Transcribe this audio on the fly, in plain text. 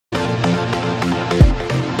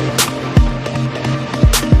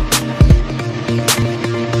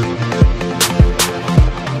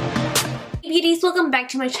welcome back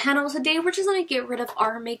to my channel. Today we're just gonna get rid of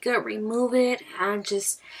our makeup, remove it, and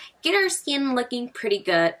just get our skin looking pretty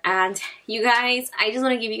good. And you guys, I just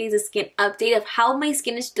want to give you guys a skin update of how my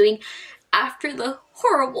skin is doing after the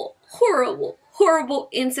horrible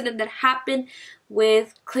incident that happened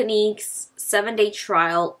with Clinique's 7-day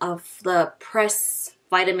trial of the Press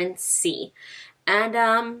Vitamin C.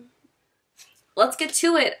 And let's get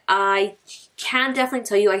to it. I can definitely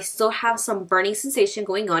tell you I still have some burning sensation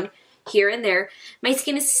going on here and there. My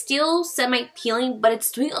skin is still semi-peeling, but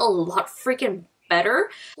it's doing a lot freaking better.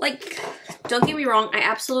 Like, don't get me wrong, I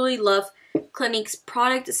absolutely love Clinique's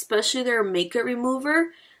product, especially their makeup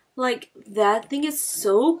remover. Like, that thing is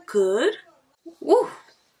so good. Woo,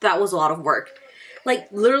 that was a lot of work.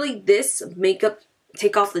 Like, literally this makeup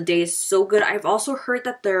take off the day is so good. I've also heard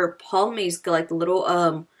that their pomades, like the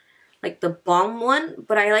little like the balm one,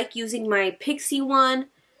 but I like using my Pixie one.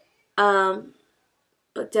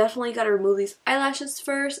 But definitely gotta remove these eyelashes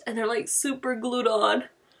first, and they're like super glued on.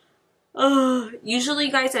 Usually,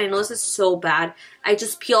 guys, and I know this is so bad, I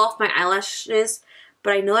just peel off my eyelashes,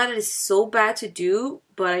 but I know that it is so bad to do,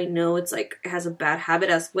 but I know it's like, it has a bad habit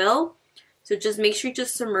as well. So just make sure you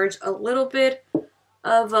just submerge a little bit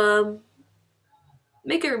of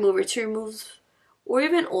makeup remover to remove, or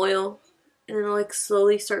even oil, and then it'll like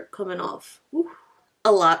slowly start coming off. Ooh,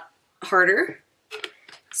 a lot harder.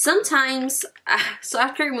 Sometimes, so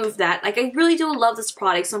after I removed that, like, I really do love this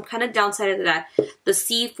product, so I'm kind of downside of that. The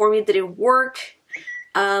C formula didn't work.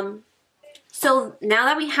 So now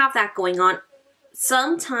that we have that going on,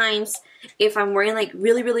 sometimes if I'm wearing like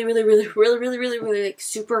really like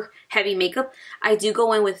super heavy makeup, I do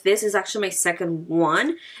go in with this. It's actually my second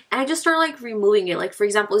one, and I just start like removing it. Like, for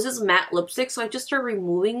example, this is matte lipstick, so I just start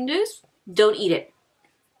removing this. Don't eat it.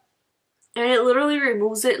 And it literally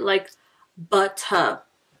removes it like butter.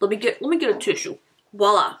 Let me get a tissue.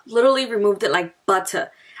 Voila, literally removed it like butter.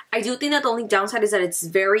 I do think that the only downside is that it's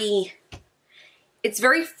very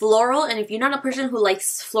floral, and if you're not a person who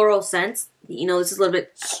likes floral scents, you know, this is a little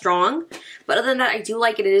bit strong. But other than that, I do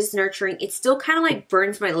like it. It is nurturing. It still kind of like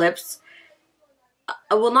burns my lips.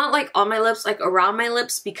 Well, not like on my lips, like around my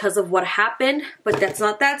lips because of what happened, but that's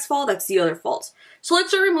not that's fault, that's the other fault. So let's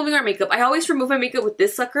start removing our makeup. I always remove my makeup with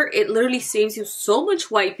this sucker. It literally saves you so much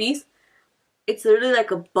wipies. It's literally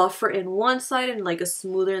like a buffer in one side and like a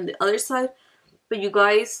smoother in the other side. But you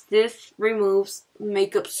guys, this removes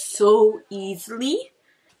makeup so easily.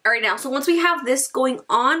 Alright, now, so once we have this going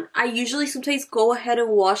on, I usually sometimes go ahead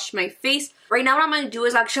and wash my face. Right now what I'm going to do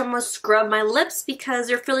is actually I'm going to scrub my lips because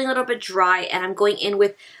they're feeling a little bit dry, and I'm going in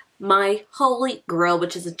with my Holy Grail,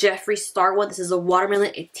 which is a Jeffree Star one. This is a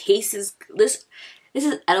watermelon. It tastes, this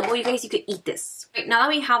is edible, you guys. You could eat this. Right, now that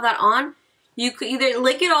we have that on, you could either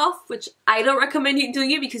lick it off, which I don't recommend you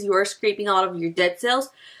doing it because you are scraping a lot of your dead cells,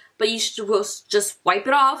 but you should just wipe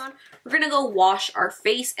it off. We're going to go wash our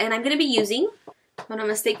face, and I'm going to be using, if I'm not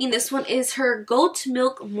mistaken, this one is her Goat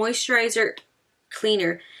Milk Moisturizer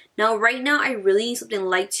Cleaner. Now, right now, I really need something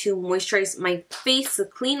light to moisturize my face, to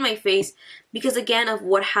clean my face, because again, of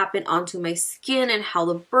what happened onto my skin and how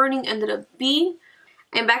the burning ended up being.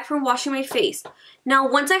 I'm back from washing my face. Now,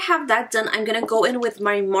 once I have that done, I'm going to go in with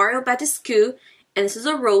my Mario Badescu, and this is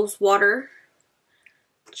a rose water,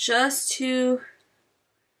 just to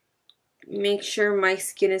make sure my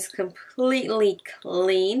skin is completely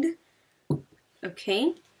cleaned.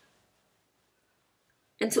 Okay.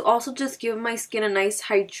 And to also just give my skin a nice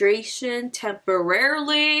hydration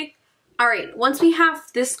temporarily. Alright, once we have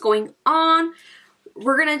this going on,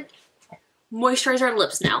 we're going to moisturize our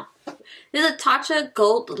lips now. This is a Tatcha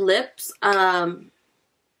Gold Lips.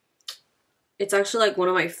 It's actually like one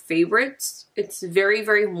of my favorites. It's very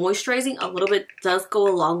moisturizing. A little bit does go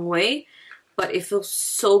a long way, but it feels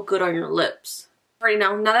so good on your lips. Alright,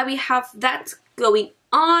 now that we have that going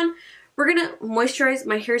on, we're going to moisturize,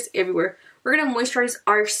 my hair's everywhere. We're going to moisturize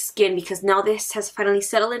our skin because now this has finally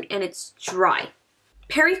settled in and it's dry.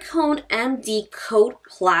 Perricone MD Coat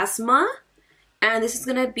Plasma, and this is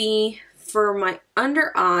going to be for my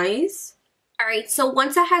under eyes. Alright, so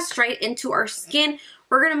once that has dried into our skin,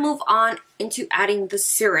 we're going to move on into adding the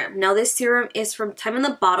serum. Now this serum is from Time in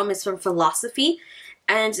the Bottom, it's from Philosophy,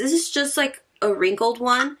 and this is just like a wrinkled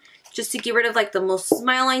one, just to get rid of like the most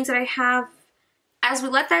smile lines that I have. As we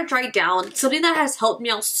let that dry down, something that has helped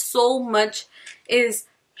me out so much is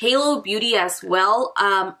Halo Beauty as well.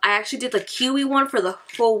 I actually did the Kiwi one for the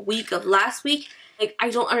whole week of last week. Like,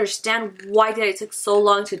 I don't understand why did it take so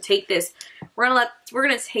long to take this. We're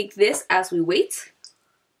gonna take this as we wait.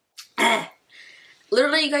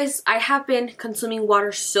 Literally, you guys, I have been consuming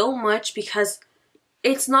water so much because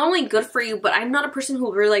it's not only good for you, but I'm not a person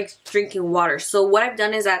who really likes drinking water. So what I've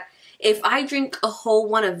done is that If I drink a whole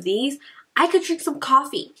one of these, I could drink some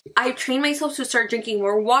coffee. I've trained myself to start drinking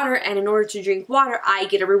more water, and in order to drink water, I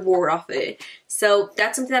get a reward off of it. So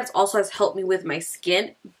that's something that also has helped me with my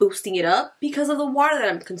skin, boosting it up because of the water that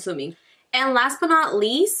I'm consuming. And last but not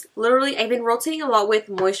least, literally I've been rotating a lot with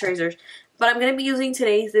moisturizers, but I'm going to be using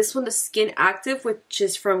today this one, the Skin Active, which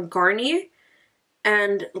is from Garnier.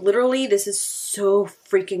 And literally this is so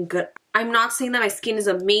freaking good. I'm not saying that my skin is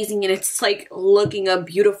amazing and it's like looking up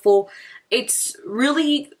beautiful. It's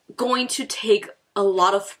really going to take a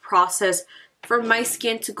lot of process for my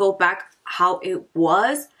skin to go back how it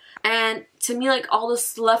was. And to me, like all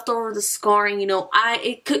this leftover, the scarring, you know,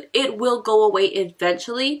 it will go away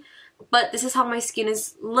eventually. But this is how my skin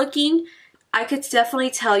is looking. I could definitely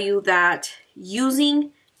tell you that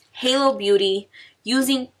using Halo Beauty,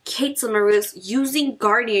 using Kate Sommers, using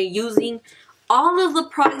Garnier, using all of the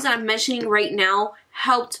products that I'm mentioning right now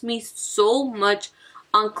helped me so much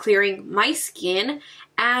on clearing my skin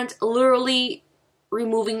and literally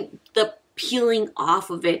removing the peeling off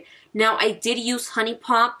of it. Now, I did use Honey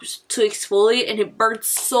Pop to exfoliate and it burned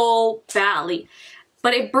so badly.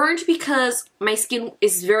 But it burned because my skin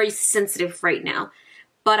is very sensitive right now.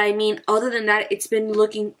 But I mean, other than that, it's been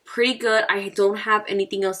looking pretty good. I don't have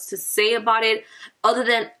anything else to say about it other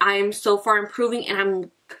than I'm so far improving and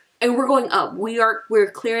we're going up.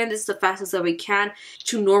 We're clearing this the fastest that we can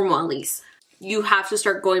to normal at least. You have to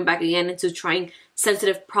start going back again into trying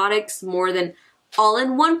sensitive products more than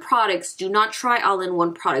all-in-one products. Do not try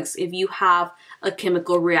all-in-one products if you have a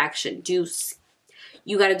chemical reaction.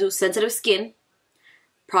 You gotta do sensitive skin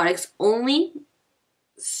products only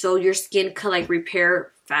so your skin can like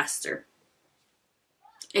repair faster.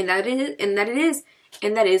 And that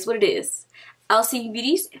is what it is. I'll see you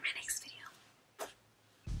beauties in my next video.